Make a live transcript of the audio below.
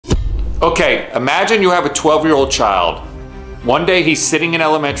Okay, imagine you have a 12-year-old child. One day he's sitting in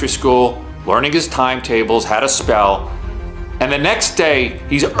elementary school, learning his timetables, how to spell, and the next day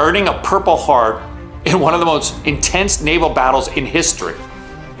he's earning a Purple Heart in one of the most intense naval battles in history.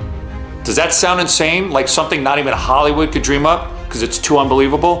 Does that sound insane? Like something not even Hollywood could dream up because it's too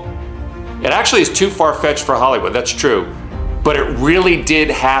unbelievable? It actually is too far-fetched for Hollywood, that's true. But it really did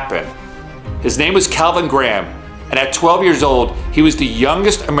happen. His name was Calvin Graham, and at 12 years old, he was the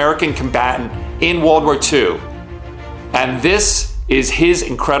youngest American combatant in World War II. And this is his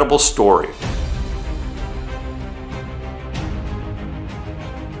incredible story.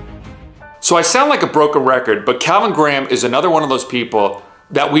 So I sound like a broken record, but Calvin Graham is another one of those people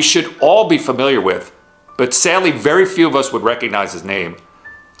that we should all be familiar with, but sadly very few of us would recognize his name.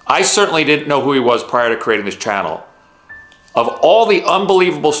 I certainly didn't know who he was prior to creating this channel. Of all the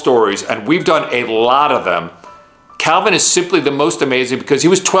unbelievable stories, and we've done a lot of them, Calvin is simply the most amazing because he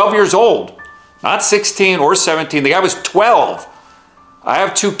was 12 years old, not 16 or 17. The guy was 12. I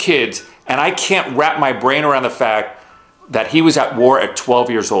have 2 kids, and I can't wrap my brain around the fact that he was at war at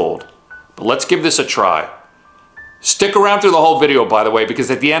 12 years old. But let's give this a try. Stick around through the whole video, by the way, because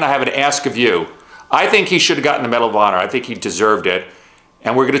at the end I have an ask of you. I think he should have gotten the Medal of Honor. I think he deserved it.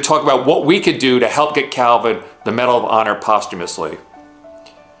 And we're going to talk about what we could do to help get Calvin the Medal of Honor posthumously.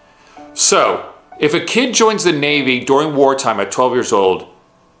 So, if a kid joins the Navy during wartime at 12 years old,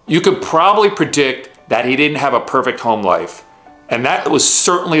 you could probably predict that he didn't have a perfect home life. And that was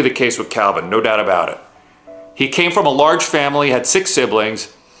certainly the case with Calvin, no doubt about it. He came from a large family, had 6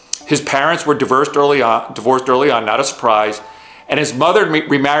 siblings. His parents were divorced early on, not a surprise. And his mother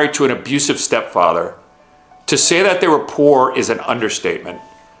remarried to an abusive stepfather. To say that they were poor is an understatement.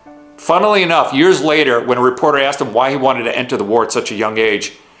 Funnily enough, years later, when a reporter asked him why he wanted to enter the war at such a young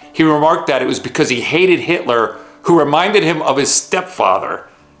age, he remarked that it was because he hated Hitler, who reminded him of his stepfather.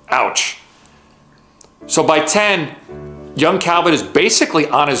 Ouch. So by 10, young Calvin is basically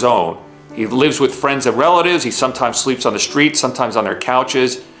on his own. He lives with friends and relatives. He sometimes sleeps on the street, sometimes on their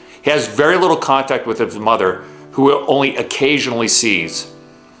couches. He has very little contact with his mother, who he only occasionally sees.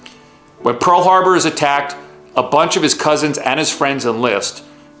 When Pearl Harbor is attacked, a bunch of his cousins and his friends enlist,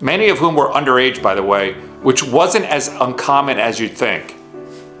 many of whom were underage, by the way, which wasn't as uncommon as you'd think.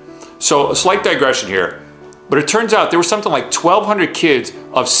 So a slight digression here, but it turns out there were something like 1,200 kids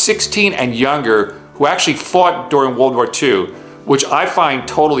of 16 and younger who actually fought during World War II, which I find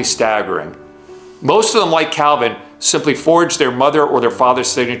totally staggering. Most of them, like Calvin, simply forged their mother or their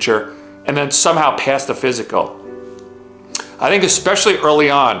father's signature and then somehow passed the physical. I think especially early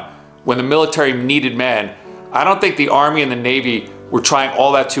on, when the military needed men, I don't think the Army and the Navy were trying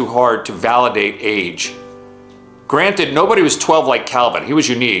all that too hard to validate age. Granted, nobody was 12 like Calvin, he was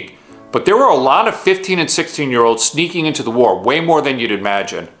unique, but there were a lot of 15 and 16-year-olds sneaking into the war, way more than you'd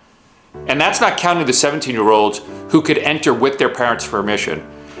imagine. And that's not counting the 17-year-olds who could enter with their parents' permission.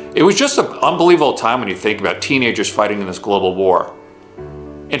 It was just an unbelievable time when you think about teenagers fighting in this global war.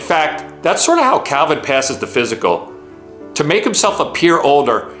 In fact, that's sort of how Calvin passes the physical. To make himself appear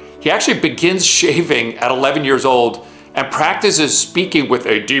older, he actually begins shaving at 11 years old and practices speaking with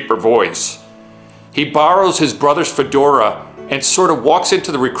a deeper voice. He borrows his brother's fedora and sort of walks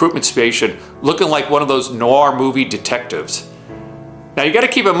into the recruitment station looking like one of those noir movie detectives. Now you got to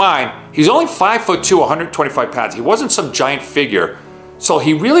keep in mind, he's only 5'2", 125 pounds. He wasn't some giant figure, so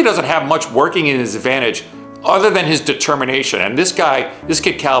he really doesn't have much working in his advantage other than his determination. And this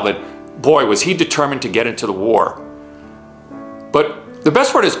kid Calvin, boy, was he determined to get into the war. But the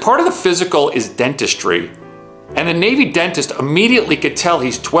best part is part of the physical is dentistry. And the Navy dentist immediately could tell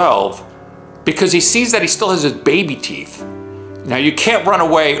he's 12 because he sees that he still has his baby teeth. Now you can't run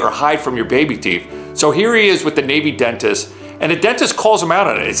away or hide from your baby teeth. So here he is with the Navy dentist, and the dentist calls him out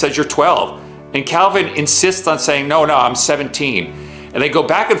on it. It says, "You're 12. And Calvin insists on saying, no, I'm 17. And they go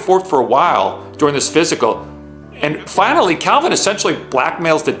back and forth for a while during this physical. And finally, Calvin essentially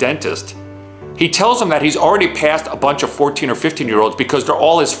blackmails the dentist. He tells him that he's already passed a bunch of 14 or 15-year-olds because they're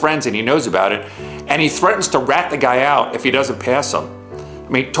all his friends and he knows about it. And he threatens to rat the guy out if he doesn't pass them. I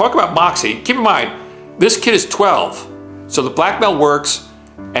mean, talk about moxie. Keep in mind, this kid is 12. So the blackmail works,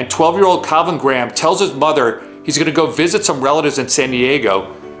 and 12-year-old Calvin Graham tells his mother he's going to go visit some relatives in San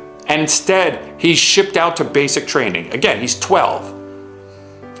Diego, and instead he's shipped out to basic training. Again, he's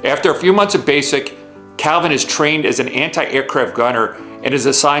 12. After a few months of basic, Calvin is trained as an anti-aircraft gunner and is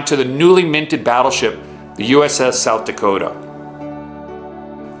assigned to the newly minted battleship, the USS South Dakota.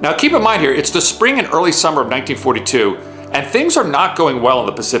 Now keep in mind here, it's the spring and early summer of 1942, and things are not going well in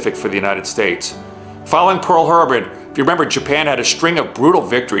the Pacific for the United States. Following Pearl Harbor, if you remember, Japan had a string of brutal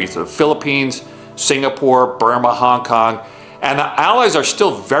victories: the Philippines, Singapore, Burma, Hong Kong, and the Allies are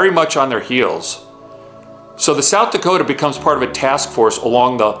still very much on their heels. So the South Dakota becomes part of a task force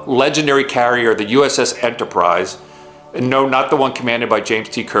along the legendary carrier, the USS Enterprise. And no, not the one commanded by James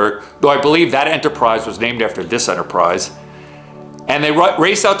T. Kirk, though I believe that Enterprise was named after this Enterprise. And they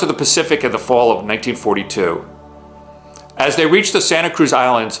race out to the Pacific in the fall of 1942. As they reach the Santa Cruz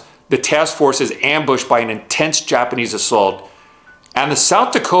Islands, the task force is ambushed by an intense Japanese assault, and the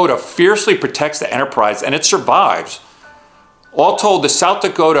South Dakota fiercely protects the Enterprise, and it survives. All told, the South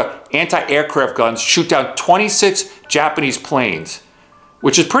Dakota anti-aircraft guns shoot down 26 Japanese planes,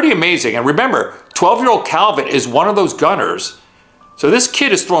 which is pretty amazing. And remember, 12-year-old Calvin is one of those gunners. So this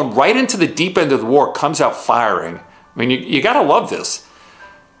kid is thrown right into the deep end of the war, comes out firing. I mean, you gotta love this.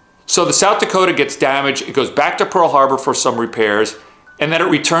 So the South Dakota gets damaged, it goes back to Pearl Harbor for some repairs, and then it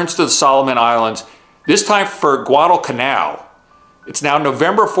returns to the Solomon Islands, this time for Guadalcanal. It's now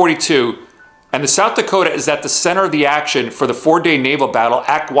November 42, and the South Dakota is at the center of the action for the 4-day naval battle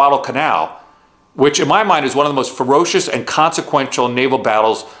at Guadalcanal, which in my mind is one of the most ferocious and consequential naval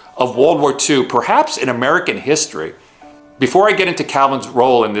battles of World War II, perhaps in American history. Before I get into Calvin's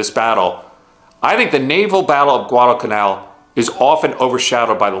role in this battle, I think the naval battle of Guadalcanal is often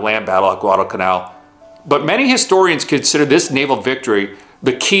overshadowed by the land battle at Guadalcanal, but many historians consider this naval victory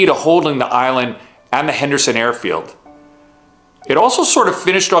the key to holding the island and the Henderson airfield. It also sort of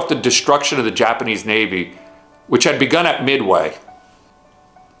finished off the destruction of the Japanese Navy, which had begun at Midway.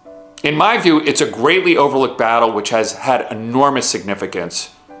 In my view, it's a greatly overlooked battle which has had enormous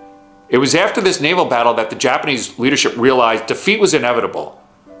significance. It was after this naval battle that the Japanese leadership realized defeat was inevitable.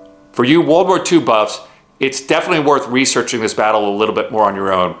 For you World War II buffs, it's definitely worth researching this battle a little bit more on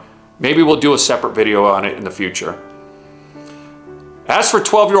your own. Maybe we'll do a separate video on it in the future. As for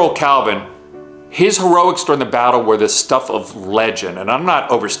 12-year-old Calvin, his heroics during the battle were the stuff of legend, and I'm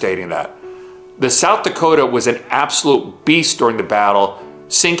not overstating that. The South Dakota was an absolute beast during the battle,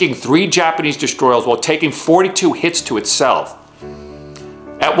 sinking 3 Japanese destroyers while taking 42 hits to itself.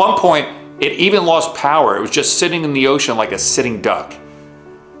 At one point, it even lost power. It was just sitting in the ocean like a sitting duck.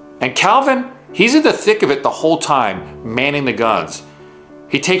 And Calvin, he's in the thick of it the whole time, manning the guns.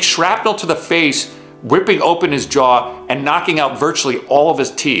 He takes shrapnel to the face, ripping open his jaw and knocking out virtually all of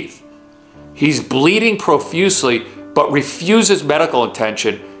his teeth. He's bleeding profusely, but refuses medical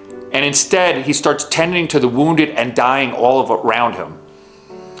attention, and instead he starts tending to the wounded and dying all around him.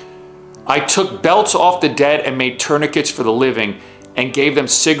 I took belts off the dead and made tourniquets for the living and gave them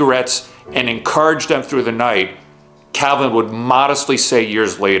cigarettes and encouraged them through the night, Calvin would modestly say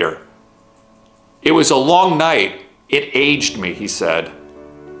years later. It was a long night. It aged me, he said.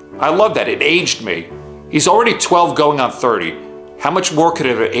 I love that. It aged me. He's already 12 going on 30. How much more could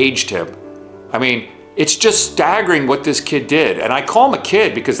it have aged him? I mean, it's just staggering what this kid did. And I call him a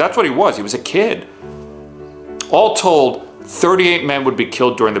kid because that's what he was. He was a kid. All told, 38 men would be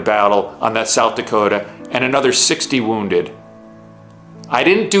killed during the battle on that South Dakota and another 60 wounded. I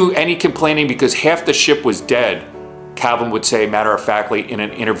didn't do any complaining because half the ship was dead, Calvin would say matter-of-factly in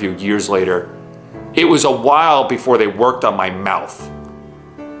an interview years later. It was a while before they worked on my mouth.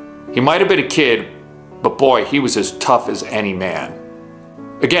 He might have been a kid, but boy, he was as tough as any man.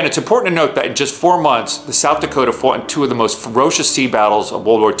 Again, it's important to note that in just 4 months, the South Dakota fought in 2 of the most ferocious sea battles of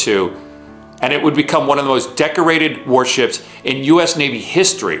World War II, and it would become one of the most decorated warships in U.S. Navy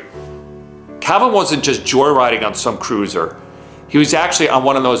history. Calvin wasn't just joyriding on some cruiser. He was actually on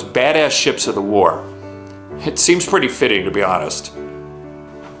one of those badass ships of the war. It seems pretty fitting, to be honest.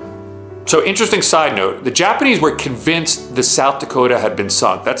 So, interesting side note, the Japanese were convinced the South Dakota had been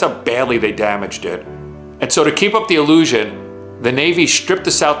sunk. That's how badly they damaged it. And so to keep up the illusion, the Navy stripped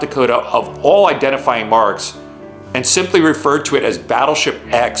the South Dakota of all identifying marks and simply referred to it as Battleship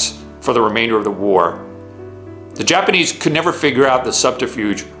X for the remainder of the war. The Japanese could never figure out the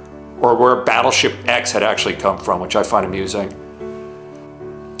subterfuge or where Battleship X had actually come from, which I find amusing.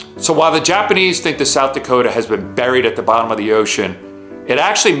 So while the Japanese think the South Dakota has been buried at the bottom of the ocean, it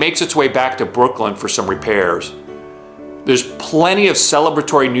actually makes its way back to Brooklyn for some repairs. There's plenty of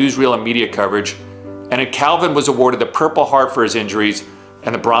celebratory newsreel and media coverage, and Calvin was awarded the Purple Heart for his injuries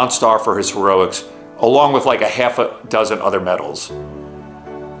and the Bronze Star for his heroics, along with like a half a dozen other medals.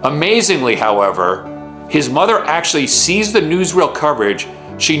 Amazingly, however, his mother actually sees the newsreel coverage,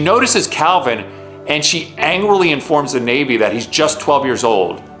 she notices Calvin, and she angrily informs the Navy that he's just 12 years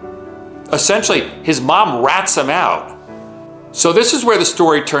old. Essentially, his mom rats him out. So this is where the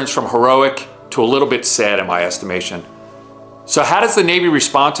story turns from heroic to a little bit sad in my estimation. So how does the Navy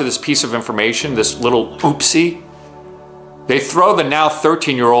respond to this piece of information, this little oopsie? They throw the now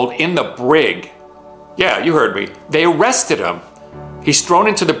 13-year-old in the brig. Yeah, you heard me. They arrested him. He's thrown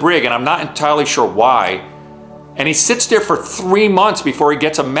into the brig, and I'm not entirely sure why. And he sits there for 3 months before he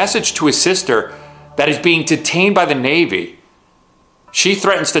gets a message to his sister that he's being detained by the Navy. She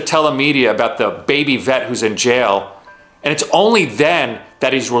threatens to tell the media about the baby vet who's in jail, and it's only then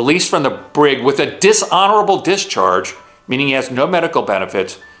that he's released from the brig with a dishonorable discharge, meaning he has no medical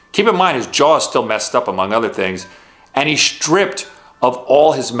benefits. Keep in mind his jaw is still messed up, among other things, and he's stripped of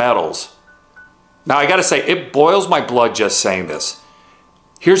all his medals. Now I gotta say, it boils my blood just saying this.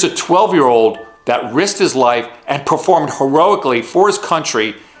 Here's a 12-year-old that risked his life and performed heroically for his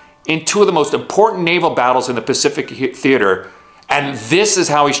country in two of the most important naval battles in the Pacific theater, and this is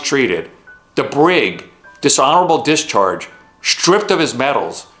how he's treated. The brig, dishonorable discharge, stripped of his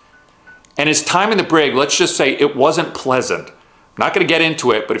medals. And his time in the brig, let's just say it wasn't pleasant. I'm not gonna get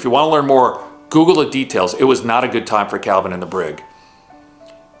into it, but if you wanna learn more, Google the details. It was not a good time for Calvin in the brig.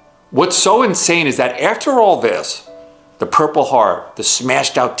 What's so insane is that after all this, the Purple Heart, the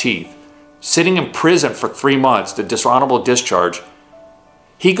smashed out teeth, sitting in prison for 3 months, the dishonorable discharge,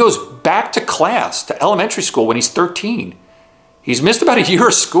 he goes back to class, to elementary school when he's 13. He's missed about a year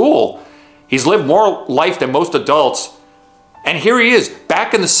of school. He's lived more life than most adults. And here he is,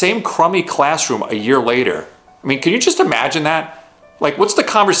 back in the same crummy classroom a year later. I mean, can you just imagine that? Like, what's the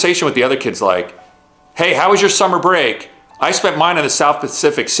conversation with the other kids like? Hey, how was your summer break? I spent mine in the South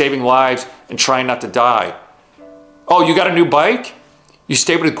Pacific saving lives and trying not to die. Oh, you got a new bike? You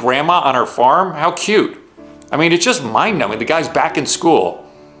stayed with grandma on her farm? How cute. I mean, it's just mind-numbing. The guy's back in school.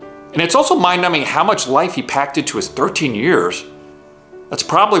 And it's also mind-numbing how much life he packed into his 13 years. That's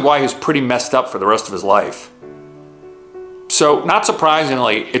probably why he was pretty messed up for the rest of his life. So, not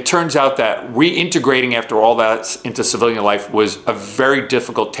surprisingly, it turns out that reintegrating after all that into civilian life was a very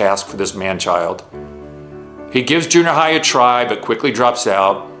difficult task for this man-child. He gives junior high a try, but quickly drops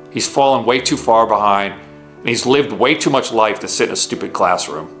out. He's fallen way too far behind, and he's lived way too much life to sit in a stupid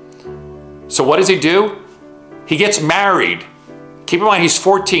classroom. So what does he do? He gets married. Keep in mind, he's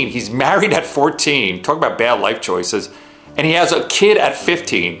 14. He's married at 14. Talk about bad life choices. And he has a kid at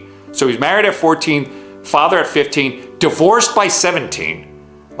 15. So he's married at 14, father at 15, divorced by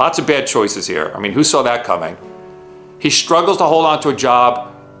 17. Lots of bad choices here. I mean, who saw that coming? He struggles to hold on to a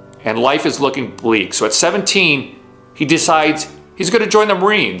job, and life is looking bleak. So at 17, he decides he's going to join the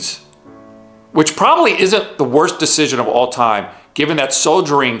Marines, which probably isn't the worst decision of all time, given that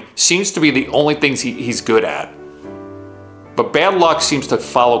soldiering seems to be the only things he's good at. But bad luck seems to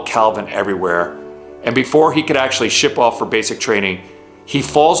follow Calvin everywhere, and before he could actually ship off for basic training, he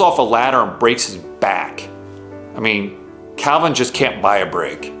falls off a ladder and breaks his back. I mean, Calvin just can't buy a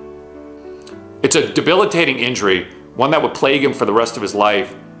break. It's a debilitating injury, one that would plague him for the rest of his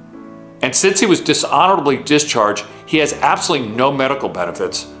life. And since he was dishonorably discharged, he has absolutely no medical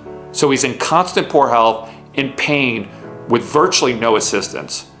benefits. So he's in constant poor health, in pain, with virtually no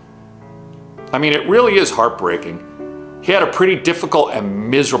assistance. I mean, it really is heartbreaking. He had a pretty difficult and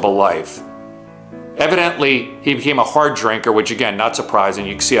miserable life. Evidently, he became a hard drinker, which again, not surprising.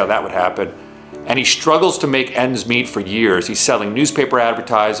 You can see how that would happen. And he struggles to make ends meet for years. He's selling newspaper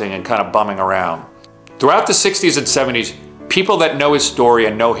advertising and kind of bumming around. Throughout the 60s and 70s, people that know his story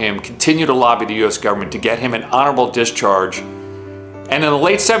and know him continue to lobby the US government to get him an honorable discharge. And in the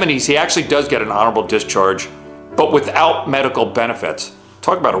late 70s, he actually does get an honorable discharge, but without medical benefits.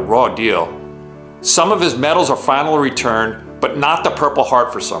 Talk about a raw deal. Some of his medals are finally returned, but not the Purple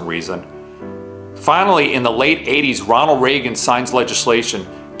Heart for some reason. Finally, in the late 80s, Ronald Reagan signs legislation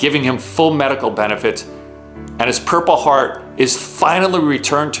giving him full medical benefits, and his Purple Heart is finally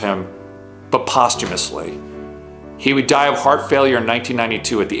returned to him, but posthumously. He would die of heart failure in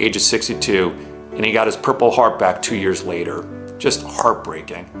 1992 at the age of 62, and he got his Purple Heart back 2 years later. Just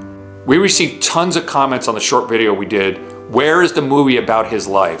heartbreaking. We received tons of comments on the short video we did, where is the movie about his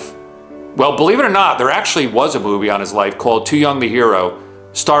life? Well, believe it or not, there actually was a movie on his life called Too Young the Hero,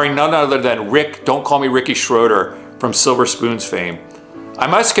 starring none other than Rick, don't call me Ricky Schroeder, from Silver Spoons fame. I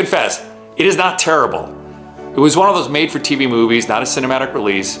must confess, it is not terrible. It was one of those made-for-TV movies, not a cinematic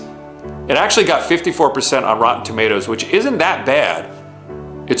release. It actually got 54% on Rotten Tomatoes, which isn't that bad.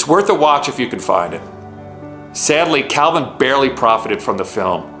 It's worth a watch if you can find it. Sadly, Calvin barely profited from the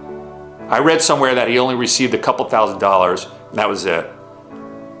film. I read somewhere that he only received a couple $1,000s, and that was it.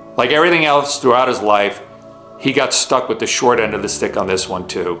 Like everything else throughout his life, he got stuck with the short end of the stick on this one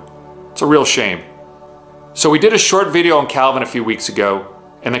too. It's a real shame. So we did a short video on Calvin a few weeks ago,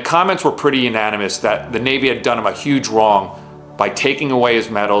 and the comments were pretty unanimous that the Navy had done him a huge wrong by taking away his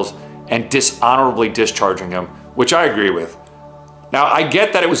medals and dishonorably discharging him, which I agree with. Now, I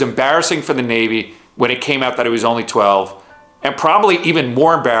get that it was embarrassing for the Navy when it came out that he was only 12, and probably even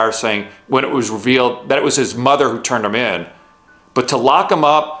more embarrassing when it was revealed that it was his mother who turned him in. But to lock him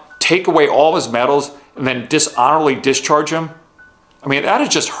up, take away all his medals, and then dishonorably discharge him? I mean, that is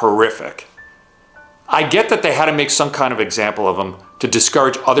just horrific. I get that they had to make some kind of example of him to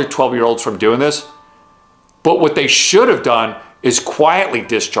discourage other 12-year-olds from doing this, but what they should have done is quietly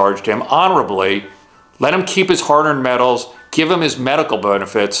discharged him honorably, let him keep his hard-earned medals, give him his medical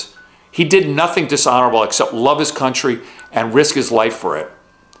benefits. He did nothing dishonorable except love his country and risk his life for it.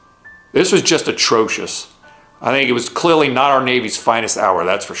 This was just atrocious. I think it was clearly not our Navy's finest hour,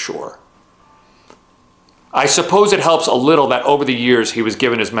 that's for sure. I suppose it helps a little that over the years he was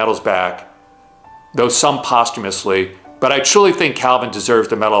given his medals back, though some posthumously, but I truly think Calvin deserves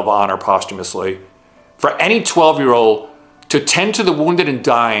the Medal of Honor posthumously. For any 12-year-old to tend to the wounded and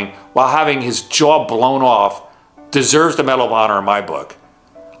dying while having his jaw blown off deserves the Medal of Honor in my book.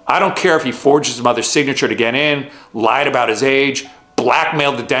 I don't care if he forged his mother's signature to get in, lied about his age,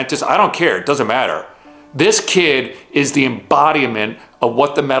 blackmailed the dentist. I don't care. It doesn't matter. This kid is the embodiment of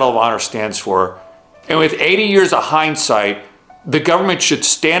what the Medal of Honor stands for. And with 80 years of hindsight, the government should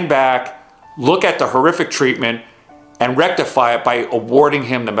stand back, look at the horrific treatment, and rectify it by awarding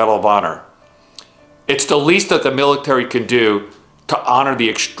him the Medal of Honor. It's the least that the military can do to honor the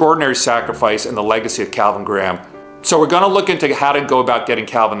extraordinary sacrifice and the legacy of Calvin Graham. So we're going to look into how to go about getting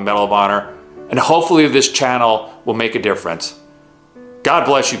Calvin the Medal of Honor, and hopefully this channel will make a difference. God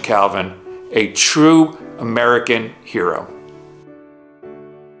bless you, Calvin, a true American hero.